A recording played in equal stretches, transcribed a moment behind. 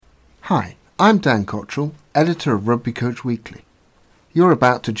Hi, I'm Dan Cottrell, editor of Rugby Coach Weekly. You're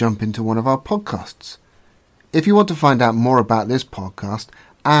about to jump into one of our podcasts. If you want to find out more about this podcast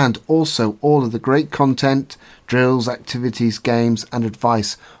and also all of the great content, drills, activities, games and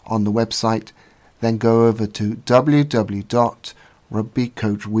advice on the website, then go over to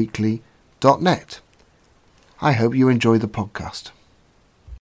www.rugbycoachweekly.net. I hope you enjoy the podcast.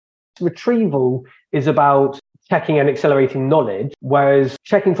 Retrieval is about checking and accelerating knowledge, whereas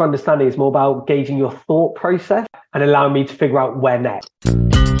checking for understanding is more about gauging your thought process and allowing me to figure out where next.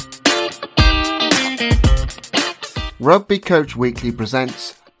 Rugby Coach Weekly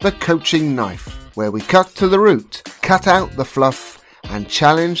presents The Coaching Knife, where we cut to the root, cut out the fluff, and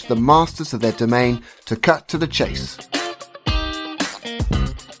challenge the masters of their domain to cut to the chase.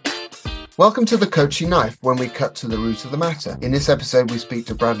 Welcome to The Coaching Knife, when we cut to the root of the matter. In this episode, we speak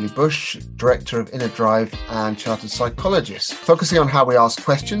to Bradley Busch, Director of Inner Drive and Chartered Psychologist. Focusing on how we ask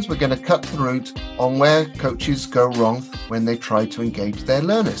questions, we're going to cut to the root on where coaches go wrong when they try to engage their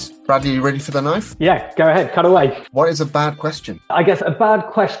learners. Bradley, you ready for the knife? Yeah, go ahead, cut away. What is a bad question? I guess a bad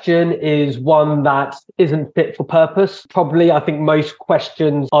question is one that isn't fit for purpose. Probably, I think most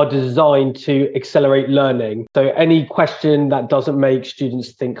questions are designed to accelerate learning. So any question that doesn't make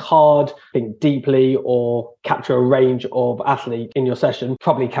students think hard, think deeply, or capture a range of athlete in your session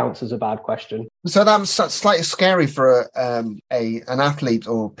probably counts as a bad question. So that's slightly scary for an athlete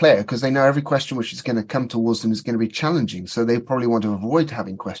or player, because they know every question which is going to come towards them is going to be challenging. So they probably want to avoid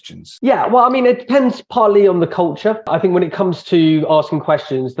having questions. Yeah, well, I mean, it depends partly on the culture. I think when it comes to asking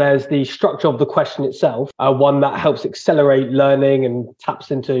questions, there's the structure of the question itself, one that helps accelerate learning and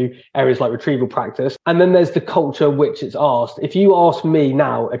taps into areas like retrieval practice. And then there's the culture which it's asked. If you ask me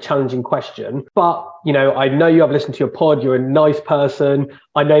now a challenging question, but I know you have listened to your pod, you're a nice person,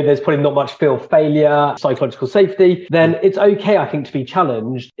 I know there's probably not much fear of failure, psychological safety, then it's okay, I think, to be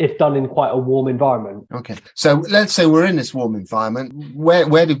challenged if done in quite a warm environment. Okay. So let's say we're in this warm environment.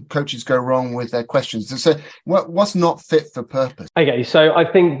 Where do coaches go wrong with their questions? So what's not fit for purpose? Okay. So I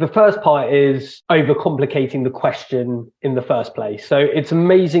think the first part is overcomplicating the question in the first place. So it's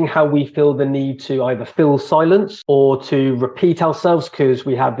amazing how we feel the need to either fill silence or to repeat ourselves because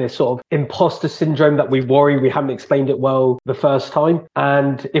we have this sort of imposter syndrome that we worry we haven't explained it well the first time.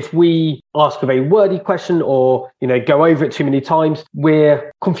 And if we ask a very wordy question or, go over it too many times,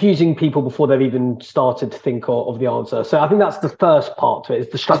 we're confusing people before they've even started to think of the answer. So I think that's the first part to it, is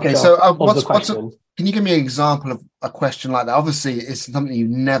the structure of the question. Can you give me an example of a question like that? Obviously, it's something you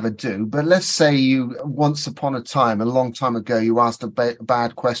never do, but let's say you, once upon a time, a long time ago, you asked a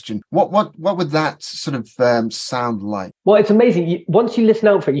bad question. What would that sort of sound like? Well, it's amazing. Once you listen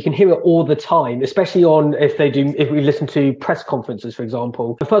out for it, you can hear it all the time, especially if we listen to press conferences, for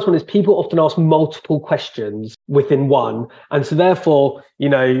example. The first one is people often ask multiple questions within one. And so therefore,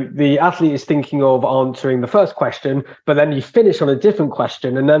 the athlete is thinking of answering the first question, but then you finish on a different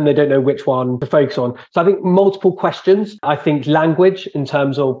question and then they don't know which one to focus on. So I think multiple questions. I think language in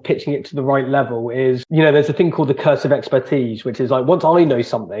terms of pitching it to the right level is, there's a thing called the curse of expertise, which is like, once I know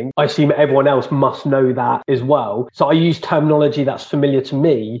something, I assume everyone else must know that as well. So I use terminology that's familiar to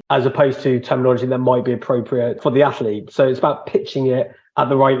me as opposed to terminology that might be appropriate for the athlete. So it's about pitching it at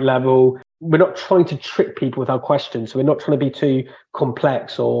the right level. We're not trying to trick people with our questions. So we're not trying to be too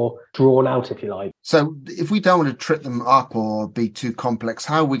complex or drawn out, if you like. So if we don't want to trip them up or be too complex,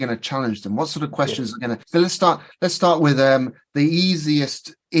 how are we going to challenge them? What sort of questions are going to... So let's start with the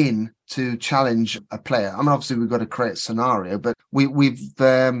easiest in to challenge a player. I mean, obviously we've got to create a scenario, but when we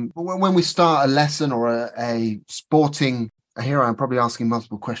start a lesson or a sporting... Here I'm probably asking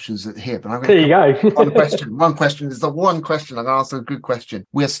multiple questions here, but I'm going to go. One question is the one question. I'm going to ask a good question.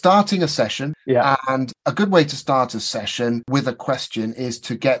 We are starting a session, and a good way to start a session with a question is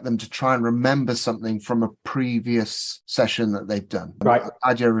to get them to try and remember something from a previous session that they've done. Right.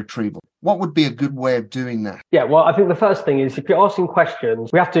 Idea retrieval. What would be a good way of doing that? Yeah, well, I think the first thing is if you're asking questions,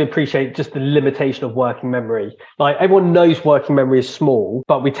 we have to appreciate just the limitation of working memory. Like everyone knows working memory is small,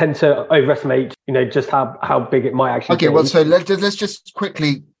 but we tend to overestimate, just how big it might actually be. Okay, well, so let's just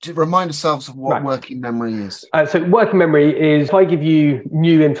quickly remind ourselves of what working memory is. So working memory is if I give you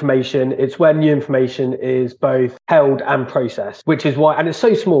new information, it's where new information is both held and processed, which is why, and it's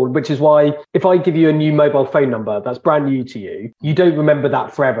so small, which is why if I give you a new mobile phone number that's brand new to you, you don't remember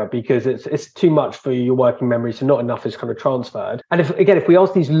that forever because it's too much for your working memory, so not enough is kind of transferred. And if we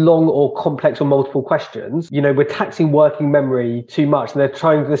ask these long or complex or multiple questions, we're taxing working memory too much, and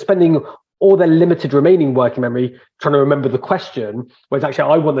they're spending all their limited remaining working memory trying to remember the question, whereas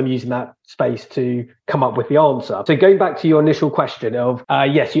actually I want them using that space to come up with the answer. So going back to your initial question of,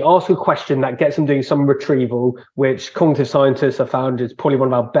 yes, you ask a question that gets them doing some retrieval, which cognitive scientists have found is probably one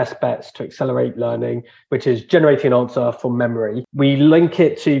of our best bets to accelerate learning, which is generating an answer from memory. We link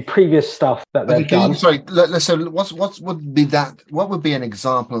it to previous stuff that they've done. So what would be an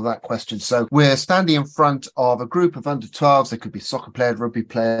example of that question? So we're standing in front of a group of under 12s. They could be soccer players, rugby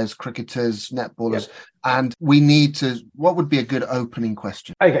players, cricketers, netballers. Yep. And we need to, what would be a good opening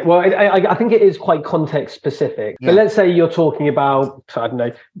question? Okay, well, I think it is quite context specific. Yeah. But let's say you're talking about, I don't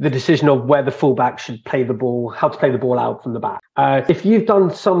know, the decision of where the fullback should play the ball, how to play the ball out from the back. If you've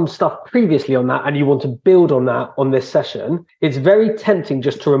done some stuff previously on that and you want to build on that on this session, it's very tempting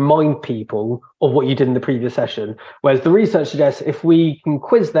just to remind people of what you did in the previous session. Whereas the research suggests if we can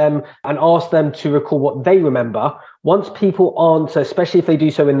quiz them and ask them to recall what they remember, once people answer, especially if they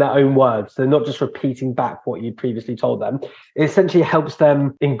do so in their own words, they're not just repeating back what you'd previously told them, it essentially helps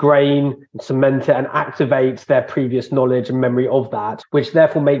them ingrain, cement it, and activate their previous knowledge and memory of that, which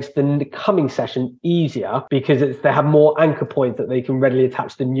therefore makes the coming session easier because they have more anchor points that they can readily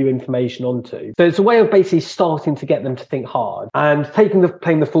attach the new information onto. So it's a way of basically starting to get them to think hard. And playing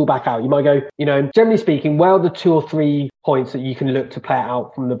the fullback out, you might go, generally speaking, where are the 2 or 3 points that you can look to play it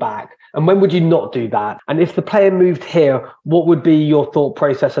out from the back? And when would you not do that? And if the player moved here, what would be your thought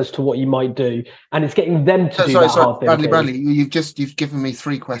process as to what you might do? And it's getting them to do that hard thing. Bradley, you've given me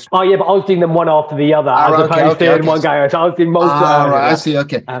 3 questions. Oh yeah, but I was doing them one after the other opposed to in one go. So I was doing multiple. Right, I see.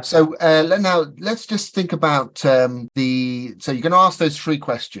 Okay. So now let's just think about so you're going to ask those 3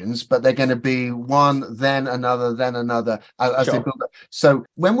 questions, but they're going to be one, then another as they build up. So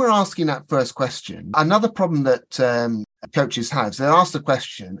when we're asking that first question, another problem that coaches have, so they ask the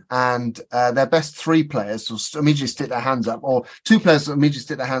question and their best 3 players will immediately stick their hands up, or 2 players will immediately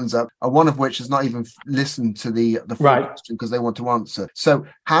stick their hands up, and one of which has not even listened to the full question because they want to answer. So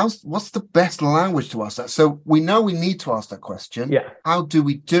what's the best language to ask that? So we know we need to ask that question. Yeah. How do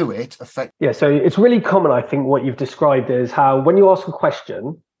we do it effectively? Yeah, so it's really common, I think, what you've described is how when you ask a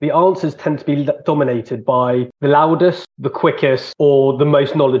question, the answers tend to be dominated by the loudest, the quickest, or the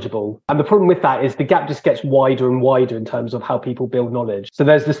most knowledgeable. And the problem with that is the gap just gets wider and wider in terms of how people build knowledge. So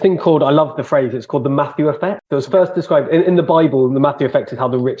there's this thing called, I love the phrase, it's called the Matthew effect. It was first described in the Bible, the Matthew effect is how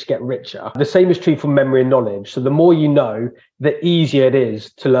the rich get richer. The same is true for memory and knowledge. So the more you know, the easier it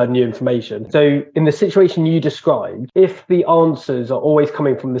is to learn new information. So in the situation you described, if the answers are always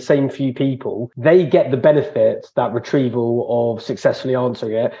coming from the same few people, they get the benefit, that retrieval of successfully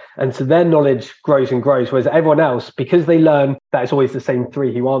answering it. And so their knowledge grows and grows. Whereas everyone else, because they learn that it's always the same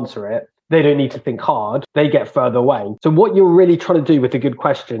 3 who answer it, they don't need to think hard. They get further away. So what you're really trying to do with a good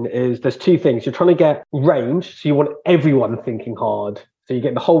question is there's 2 things. You're trying to get range. So you want everyone thinking hard. So you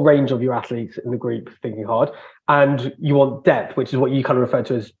get the whole range of your athletes in the group thinking hard. And you want depth, which is what you kind of refer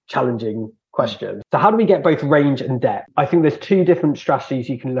to as challenging questions. So how do we get both range and depth? I think there's 2 different strategies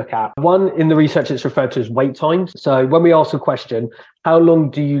you can look at. One, in the research, it's referred to as wait times. So when we ask a question, how long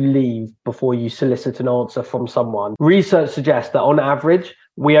do you leave before you solicit an answer from someone? Research suggests that on average,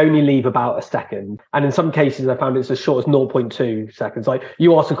 we only leave about a second. And in some cases, I found it's as short as 0.2 seconds. Like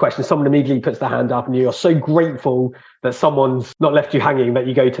you ask a question, someone immediately puts their hand up and you're so grateful that someone's not left you hanging that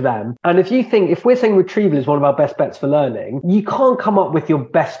you go to them. And if we're saying retrieval is one of our best bets for learning, you can't come up with your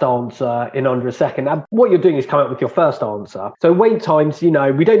best answer in under a second. And what you're doing is come up with your first answer. So wait times, we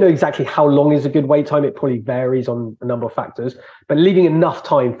don't know exactly how long is a good wait time. It probably varies on a number of factors, but leaving enough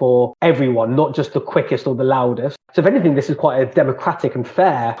time for everyone, not just the quickest or the loudest. So if anything, this is quite a democratic and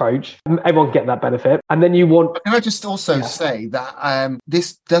fair approach. Everyone can get that benefit. And then you want... Can I just also say that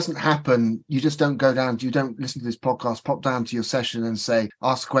this doesn't happen. You just don't go down. You don't listen to this podcast, pop down to your session and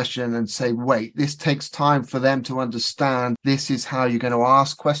ask a question and say, wait, this takes time for them to understand this is how you're going to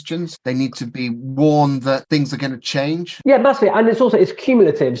ask questions. They need to be warned that things are going to change. Yeah, massively. And it's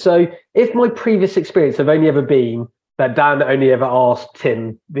cumulative. So if my previous experience have only ever been that Dan only ever asked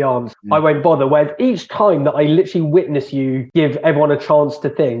Tim the answer, I won't bother. Whereas each time that I literally witness you give everyone a chance to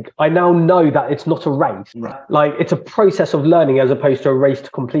think, I now know that it's not a race. Right. Like it's a process of learning as opposed to a race to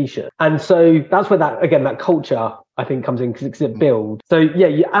completion. And so that's where that culture, I think, comes in because it's a build. So yeah,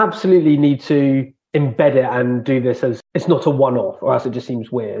 you absolutely need to embed it and do this as it's not a one-off, or else it just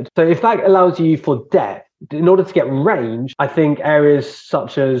seems weird. So if that allows you for depth, in order to get range, I think areas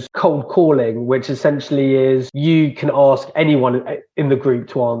such as cold calling, which essentially is you can ask anyone in the group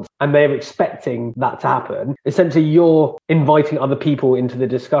to answer and they're expecting that to happen. Essentially, you're inviting other people into the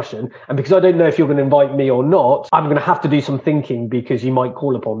discussion. And because I don't know if you're going to invite me or not, I'm going to have to do some thinking because you might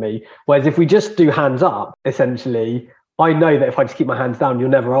call upon me. Whereas if we just do hands up, essentially, I know that if I just keep my hands down, you'll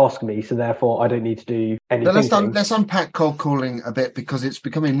never ask me. So therefore, I don't need to do any But thinking. let's unpack cold calling a bit, because it's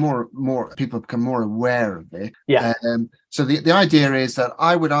becoming more people become more aware of it. Yeah. So the idea is that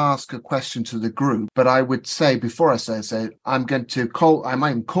I would ask a question to the group, but I would say, before I say I'm going to call, I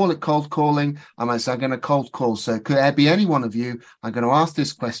might even call it cold calling. I might say I'm going to cold call. So could there be any one of you? I'm going to ask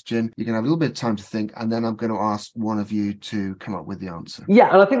this question. You're going to have a little bit of time to think, and then I'm going to ask one of you to come up with the answer.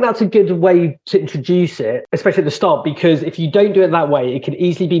 Yeah, and I think that's a good way to introduce it, especially at the start, because if you don't do it that way, it can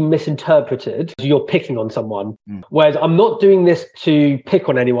easily be misinterpreted as you're picking on someone. Whereas I'm not doing this to pick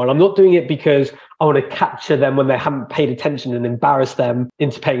on anyone. I'm not doing it because I want to capture them when they haven't paid attention and embarrass them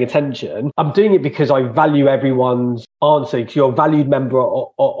into paying attention. I'm doing it because I value everyone's answer, because you're a valued member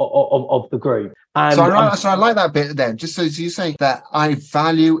of the group. And so I like that bit there. Just so you say that I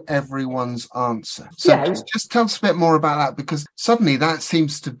value everyone's answer. So just tell us a bit more about that, because suddenly that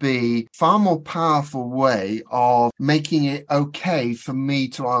seems to be far more powerful way of making it okay for me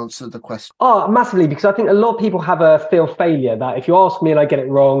to answer the question. Oh, massively, because I think a lot of people have a fear of failure, that if you ask me and I get it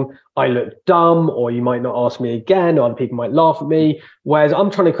wrong, I look dumb, or you might not ask me again, or other people might laugh at me. Whereas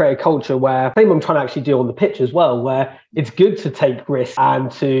I'm trying to create a culture where, same I'm trying to actually do on the pitch as well, where it's good to take risks and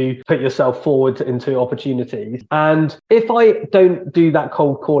to put yourself forward into opportunities. And if I don't do that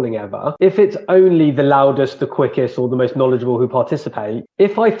cold calling ever, if it's only the loudest, the quickest, or the most knowledgeable who participate,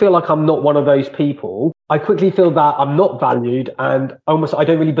 if I feel like I'm not one of those people, I quickly feel that I'm not valued, and almost I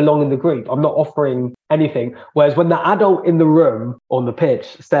don't really belong in the group. I'm not offering anything. Whereas when the adult in the room on the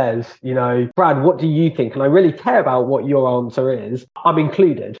pitch says, Brad, what do you think? And I really care about what your answer is, I'm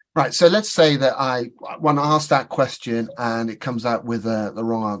included. Right. So let's say that I want to ask that question and it comes out with the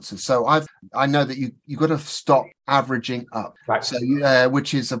wrong answer. So I know that you've got to stop averaging up. Right. So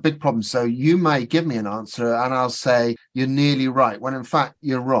which is a big problem. So you may give me an answer and I'll say you're nearly right, when in fact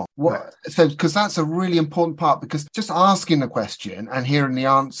you're wrong. Right. So because that's a really important part, because just asking the question and hearing the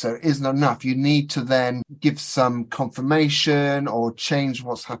answer isn't enough. You need to then give some confirmation or change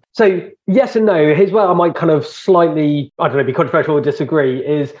what's happening. So yes and no. Here's where I might kind of slightly, I don't know, be controversial or disagree,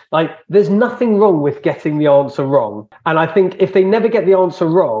 is like there's nothing wrong with getting the answer wrong. And I think if they never get the answer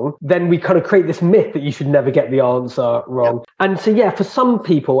wrong, then we kind of create this myth that you should never get the answer wrong. Yep. And so, for some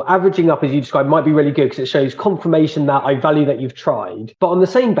people, averaging up, as you described, might be really good because it shows confirmation that I value that you've tried. But on the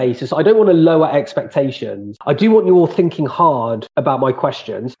same basis, I don't want to lower expectations. I do want you all thinking hard about my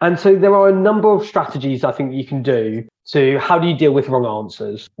questions. And so there are a number of strategies I think you can do to how do you deal with wrong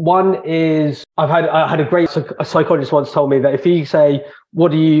answers. One is, I had a great psychologist once told me that if you say,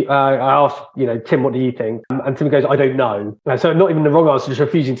 what do you, I asked, Tim, what do you think? And Tim goes, I don't know. So not even the wrong answer, just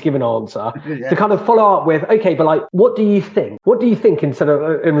refusing to give an answer. Yeah. To kind of follow up with, okay, but like, what do you think? What do you think instead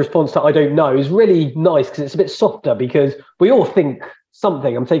of in response to I don't know is really nice, because it's a bit softer, because we all think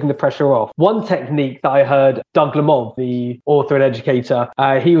something. I'm taking the pressure off. One technique that I heard Doug Lamont, the author and educator,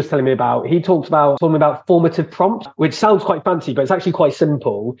 he was telling me about, he talks about formative prompt, which sounds quite fancy, but it's actually quite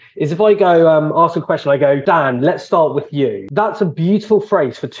simple. Is if I go ask a question, I go, Dan, let's start with you. That's a beautiful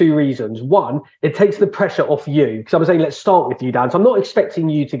phrase for two reasons. One, it takes the pressure off you, because I'm saying, let's start with you, Dan. So I'm not expecting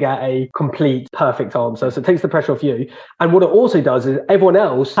you to get a complete, perfect answer. So it takes the pressure off you. And what it also does is everyone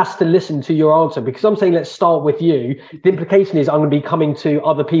else has to listen to your answer, because I'm saying, let's start with you. The implication is I'm going to be coming to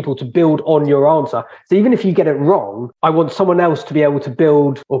other people to build on your answer. So even if you get it wrong, I want someone else to be able to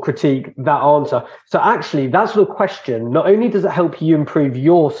build or critique that answer. So actually, that sort of question, not only does it help you improve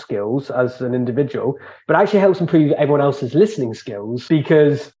your skills as an individual, but actually helps improve everyone else's listening skills,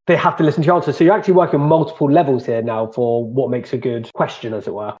 because they have to listen to your answer. So you're actually working on multiple levels here now for what makes a good question, as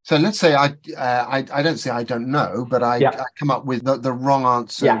it were. So let's say I don't say I don't know, but I come up with the wrong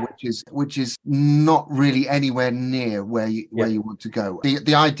answer, which is not really anywhere near where you want to go.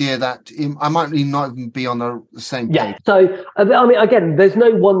 The idea that I might not even be on the same page. Yeah. So I mean, again, there's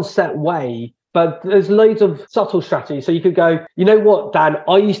no one set way, but there's loads of subtle strategies. So you could go, you know what, Dan,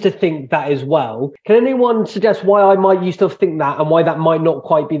 I used to think that as well. Can anyone suggest why I might used to think that and why that might not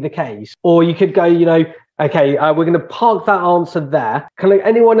quite be the case? Or you could go, okay, we're going to park that answer there. Can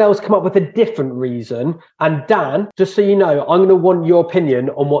anyone else come up with a different reason? And Dan, just so you know, I'm going to want your opinion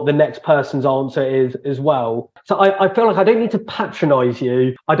on what the next person's answer is as well. So I feel like I don't need to patronize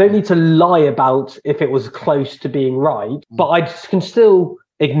you. I don't need to lie about if it was close to being right, but I just can still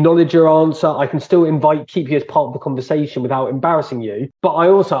acknowledge your answer. I can still keep you as part of the conversation without embarrassing you. But I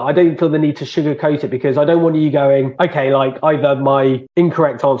don't feel the need to sugarcoat it, because I don't want you going, okay, like either my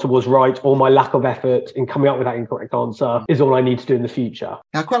incorrect answer was right or my lack of effort in coming up with that incorrect answer is all I need to do in the future.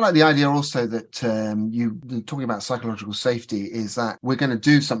 Now, I quite like the idea also that you talking about psychological safety, is that we're going to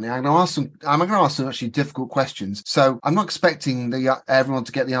do something. I'm going to ask some actually difficult questions. So I'm not expecting everyone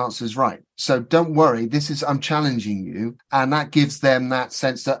to get the answers right. So don't worry, I'm challenging you. And that gives them that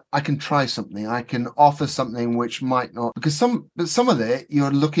sense that I can try something, I can offer something which might not, because some of it,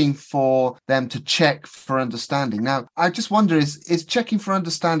 you're looking for them to check for understanding. Now, I just wonder, is checking for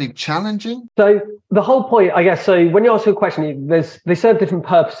understanding challenging? So the whole point, I guess, so when you ask a question, they serve different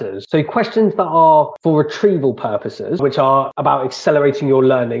purposes. So questions that are for retrieval purposes, which are about accelerating your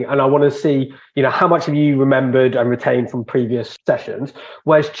learning. And I want to see, how much have you remembered and retained from previous sessions?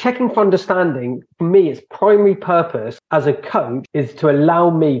 Whereas checking for understanding, for me, its primary purpose as a coach is to allow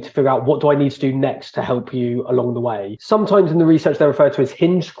me to figure out what do I need to do next to help you along the way. Sometimes in the research, they're referred to as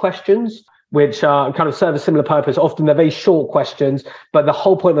hinged questions, which kind of serve a similar purpose. Often they're very short questions, but the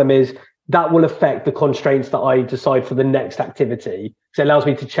whole point of them is that will affect the constraints that I decide for the next activity. So it allows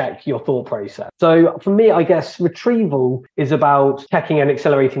me to check your thought process. So for me, I guess retrieval is about checking and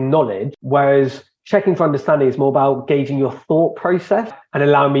accelerating knowledge, whereas checking for understanding is more about gauging your thought process and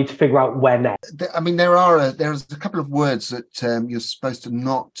allowing me to figure out where next. I mean, there's a couple of words that you're supposed to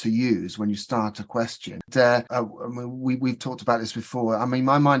not to use when you start a question. We've talked about this before. I mean,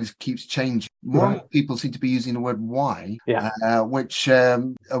 my mind keeps changing. More people seem to be using the word why, which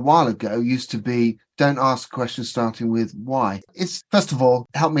a while ago used to be don't ask questions starting with why. It's, first of all,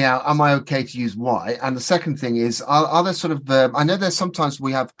 help me out. Am I okay to use why? And the second thing is, are there sort of, I know there's sometimes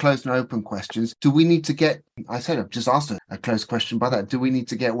we have closed and open questions. Do we need to get, I've just asked a closed question by that. Do we need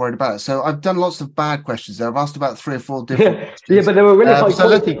to get worried about it? So I've done lots of bad questions there. I've asked about 3 or 4 different questions. Yeah, but they were really high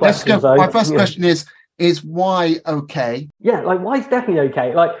quality questions. My first question is why okay? Yeah, like why is definitely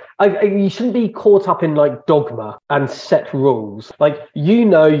okay. Like you shouldn't be caught up in like dogma and set rules. Like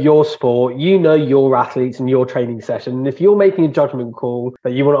your sport, your athletes and your training session. And if you're making a judgment call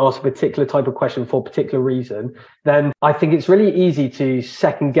that you want to ask a particular type of question for a particular reason, then I think it's really easy to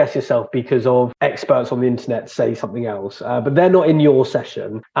second guess yourself because of experts on the internet say something else, but they're not in your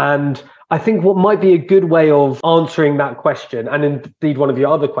session. And I think what might be a good way of answering that question, and indeed one of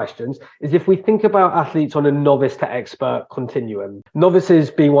your other questions, is if we think about athletes on a novice to expert continuum. Novices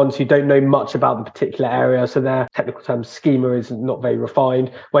being ones who don't know much about the particular area, so their technical term schema is not very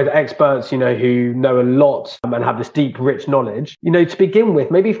refined, whereas experts, who know a lot and have this deep, rich knowledge. To begin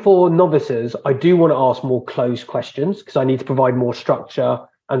with, maybe for novices, I do want to ask more closed questions because I need to provide more structure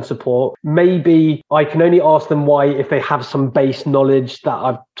and support. Maybe I can only ask them why if they have some base knowledge that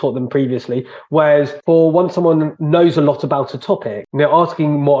I've taught them previously. Whereas for once someone knows a lot about a topic,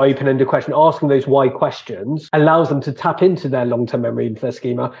 asking more open-ended questions, asking those why questions allows them to tap into their long-term memory, into their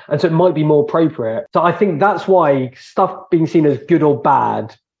schema. And so it might be more appropriate. So I think that's why stuff being seen as good or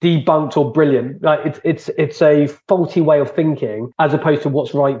bad, debunked or brilliant, like it's a faulty way of thinking as opposed to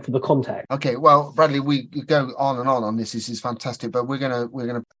what's right for the context. Okay, well, Bradley, we go on and on this. This is fantastic, but we're gonna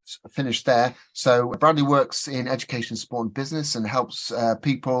finish there. So Bradley works in education, sport, and business, and helps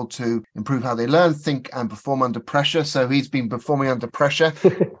people to improve how they learn, think, and perform under pressure. So he's been performing under pressure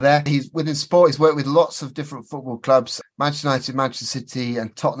there. He's within sport. He's worked with lots of different football clubs. Manchester United, Manchester City,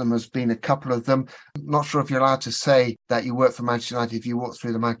 and Tottenham has been a couple of them. I'm not sure if you're allowed to say that you work for Manchester United if you walk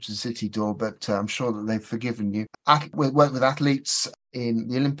through the Manchester City door, but I'm sure that they've forgiven you. Worked with athletes in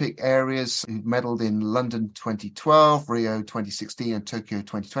the Olympic areas who've medalled in London 2012, Rio 2016, and Tokyo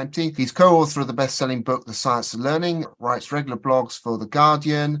 2020. He's co-author of the best-selling book, The Science of Learning, writes regular blogs for The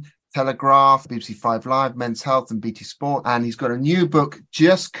Guardian, Telegraph, BBC 5 Live, Men's Health, and BT Sport. And he's got a new book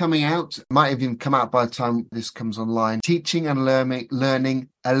just coming out, might have even come out by the time this comes online, Teaching and Learning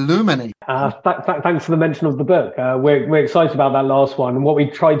Illuminate. Thanks for the mention of the book. We're excited about that last one. And what we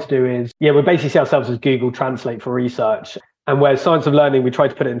tried to do is, we basically see ourselves as Google Translate for research. And where Science of Learning, we try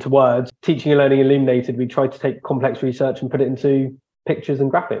to put it into words. Teaching and Learning Illuminated, we try to take complex research and put it into pictures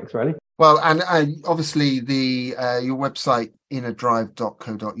and graphics, really. Well, and obviously your website,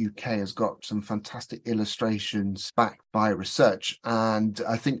 innerdrive.co.uk, has got some fantastic illustrations backed by research. And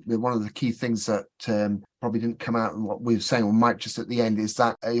I think that one of the key things that probably didn't come out in what we were saying, or might just at the end, is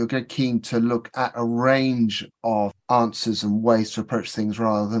that you're very keen to look at a range of answers and ways to approach things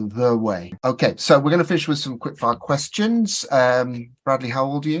rather than the way. Okay, so we're going to finish with some quickfire questions. Bradley, how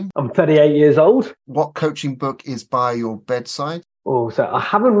old are you? I'm 38 years old. What coaching book is by your bedside? Oh, so I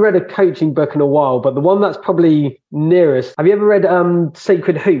haven't read a coaching book in a while, but the one that's probably nearest. Have you ever read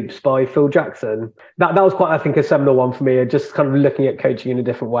Sacred Hoops by Phil Jackson? That was quite, I think, a seminal one for me. Just kind of looking at coaching in a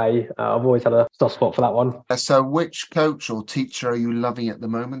different way. I've always had a soft spot for that one. So which coach or teacher are you loving at the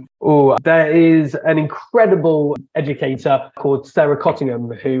moment? Oh, there is an incredible educator called Sarah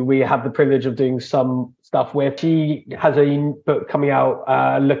Cottingham, who we have the privilege of doing some stuff with. She has a book coming out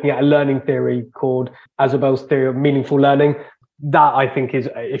looking at a learning theory called Azabel's Theory of Meaningful Learning. that I think is,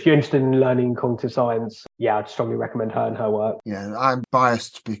 if you're interested in learning cognitive science, yeah, I'd strongly recommend her and her work. Yeah, I'm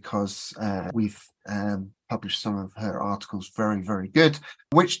biased because we've published some of her articles. Very, very good.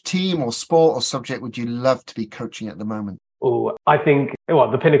 Which team or sport or subject would you love to be coaching at the moment? Oh, I think,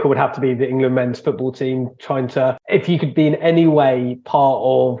 the pinnacle would have to be the England men's football team. If you could be in any way part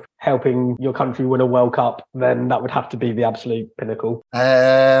of helping your country win a World Cup, then that would have to be the absolute pinnacle.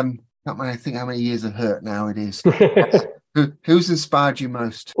 Not many, I think how many years of hurt now it is. Who's inspired you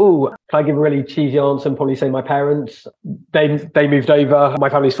most? Oh, can I give a really cheesy answer and probably say my parents? They moved over. My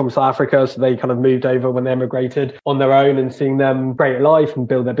family's from South Africa, so they kind of moved over when they emigrated on their own, and seeing them create a life and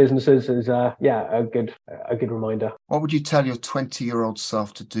build their businesses is a good reminder. What would you tell your 20-year-old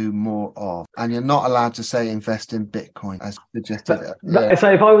self to do more of? And you're not allowed to say invest in Bitcoin, as suggested.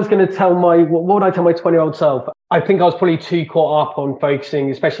 So if I was going to tell what would I tell my 20-year-old self? I think I was probably too caught up on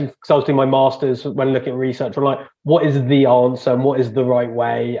focusing, especially because I was doing my master's, when looking at research, on like, what is the answer and what is the right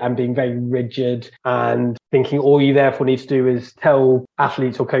way, and being very rigid and thinking all you therefore need to do is tell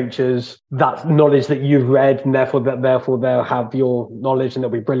athletes or coaches that knowledge that you've read, and therefore they'll have your knowledge and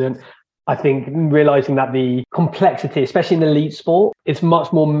they'll be brilliant. I think realizing that the complexity, especially in elite sport, it's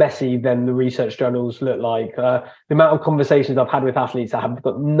much more messy than the research journals look like. The amount of conversations I've had with athletes that have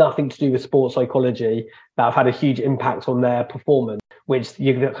got nothing to do with sports psychology that have had a huge impact on their performance, which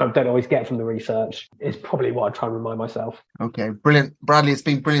you kind of don't always get from the research, is probably what I try and remind myself. Okay, brilliant. Bradley, it's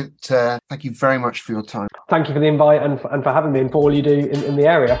been brilliant. Thank you very much for your time. Thank you for the invite and for having me and for all you do in the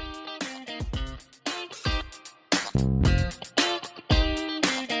area.